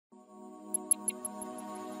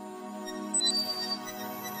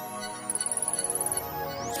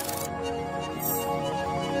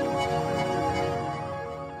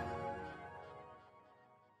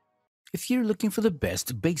If you're looking for the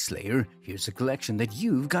best base layer, here's a collection that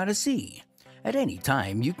you've gotta see. At any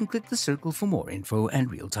time, you can click the circle for more info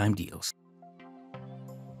and real-time deals.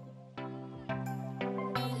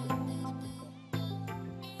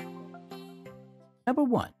 Number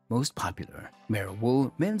 1. Most popular. Merino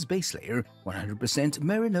Wool Men's Base Layer 100%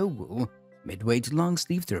 Merino Wool Midweight Long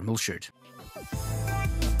Sleeve Thermal Shirt.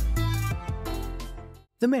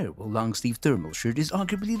 The Merino Wool Long Sleeve Thermal Shirt is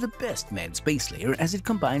arguably the best men's base layer as it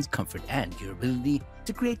combines comfort and durability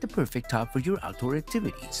to create the perfect top for your outdoor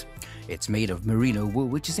activities. It's made of merino wool,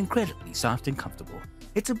 which is incredibly soft and comfortable.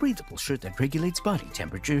 It's a breathable shirt that regulates body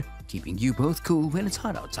temperature, keeping you both cool when it's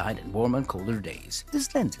hot outside and warm on colder days.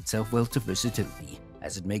 This lends itself well to versatility,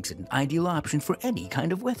 as it makes it an ideal option for any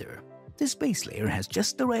kind of weather. This base layer has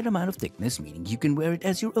just the right amount of thickness, meaning you can wear it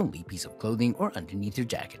as your only piece of clothing or underneath your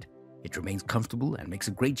jacket. It remains comfortable and makes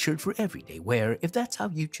a great shirt for everyday wear if that's how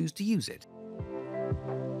you choose to use it.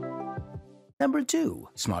 Number 2.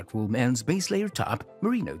 Smart Wool Men's Base Layer Top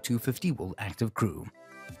Merino 250 Wool Active Crew.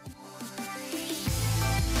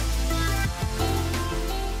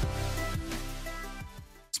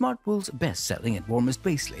 Smart Wool's best-selling and warmest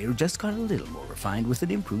base layer just got a little more refined with an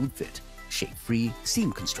improved fit. Shape-free,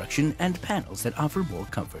 seam construction, and panels that offer more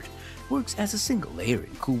comfort. Works as a single layer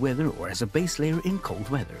in cool weather or as a base layer in cold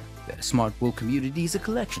weather. The Smart Wool community is a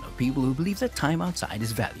collection of people who believe that time outside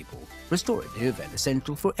is valuable, restorative, and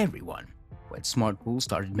essential for everyone. When Smart Wool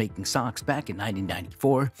started making socks back in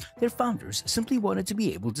 1994, their founders simply wanted to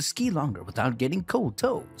be able to ski longer without getting cold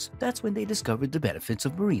toes. That's when they discovered the benefits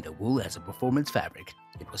of merino wool as a performance fabric.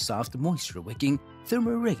 It was soft, moisture-wicking,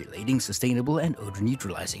 thermoregulating, sustainable, and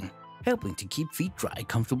odor-neutralizing, helping to keep feet dry,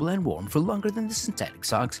 comfortable, and warm for longer than the synthetic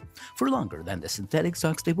socks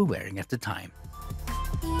they were wearing at the time.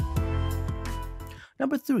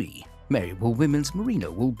 Number 3. Merino Wool Women's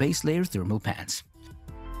Merino Wool Base Layer Thermal Pants.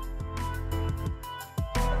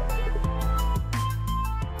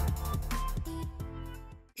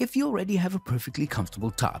 If you already have a perfectly comfortable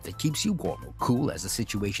top that keeps you warm or cool as the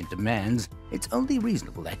situation demands, it's only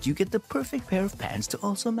reasonable that you get the perfect pair of pants to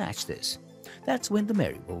also match this. That's when the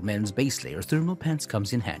Merino Wool Men's Base Layer Thermal Pants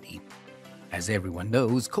comes in handy. As everyone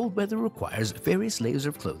knows, cold weather requires various layers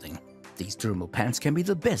of clothing. These thermal pants can be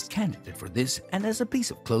the best candidate for this, and as a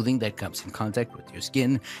piece of clothing that comes in contact with your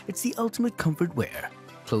skin, it's the ultimate comfort wear.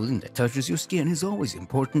 Clothing that touches your skin is always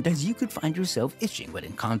important, as you could find yourself itching when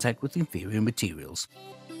in contact with inferior materials.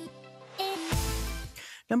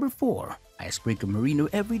 Number 4. Icebreaker Merino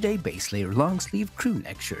Everyday Base Layer Long Sleeve Crew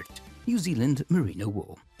Neck Shirt, New Zealand Merino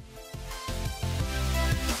Wool.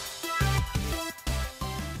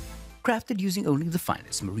 Crafted using only the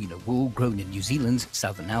finest merino wool grown in New Zealand's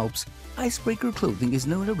Southern Alps, Icebreaker clothing is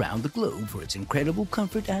known around the globe for its incredible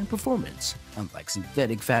comfort and performance. Unlike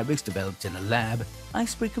synthetic fabrics developed in a lab,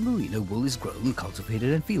 Icebreaker merino wool is grown,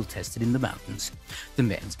 cultivated, and field-tested in the mountains. The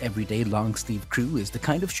men's everyday long-sleeve crew is the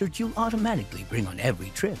kind of shirt you'll automatically bring on every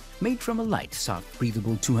trip. Made from a light, soft,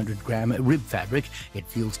 breathable 200-gram rib fabric, it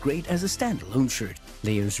feels great as a standalone shirt,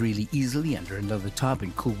 layers really easily under another top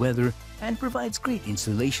in cool weather, and provides great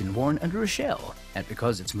insulation worn under a shell. And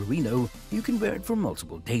because it's merino, you can wear it for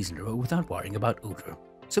multiple days in a row without worrying about odor.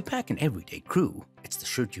 So pack an everyday crew. It's the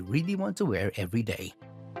shirt you really want to wear every day.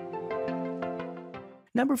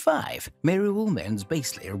 Number 5. Merino Wool Men's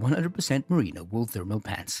Base Layer 100% Merino Wool Thermal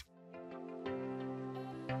Pants.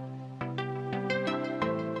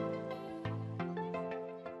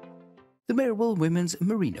 The Merino Wool Women's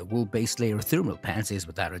Merino Wool Base Layer Thermal Pants is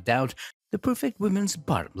without a doubt the perfect women's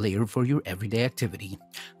bottom layer for your everyday activity.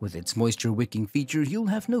 With its moisture-wicking feature, you'll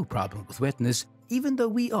have no problem with wetness. Even though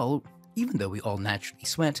we all naturally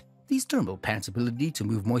sweat, these thermal pants' ability to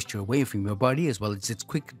move moisture away from your body as well as its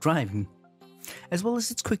quick drying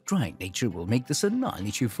nature will make this a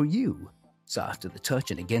non-issue for you. Soft to the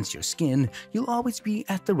touch and against your skin, you'll always be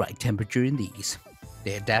at the right temperature in these.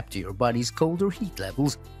 They adapt to your body's cold or heat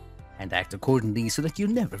levels and act accordingly so that you're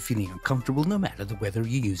never feeling uncomfortable no matter the weather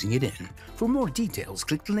you're using it in. For more details,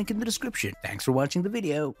 click the link in the description. Thanks for watching the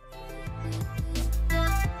video.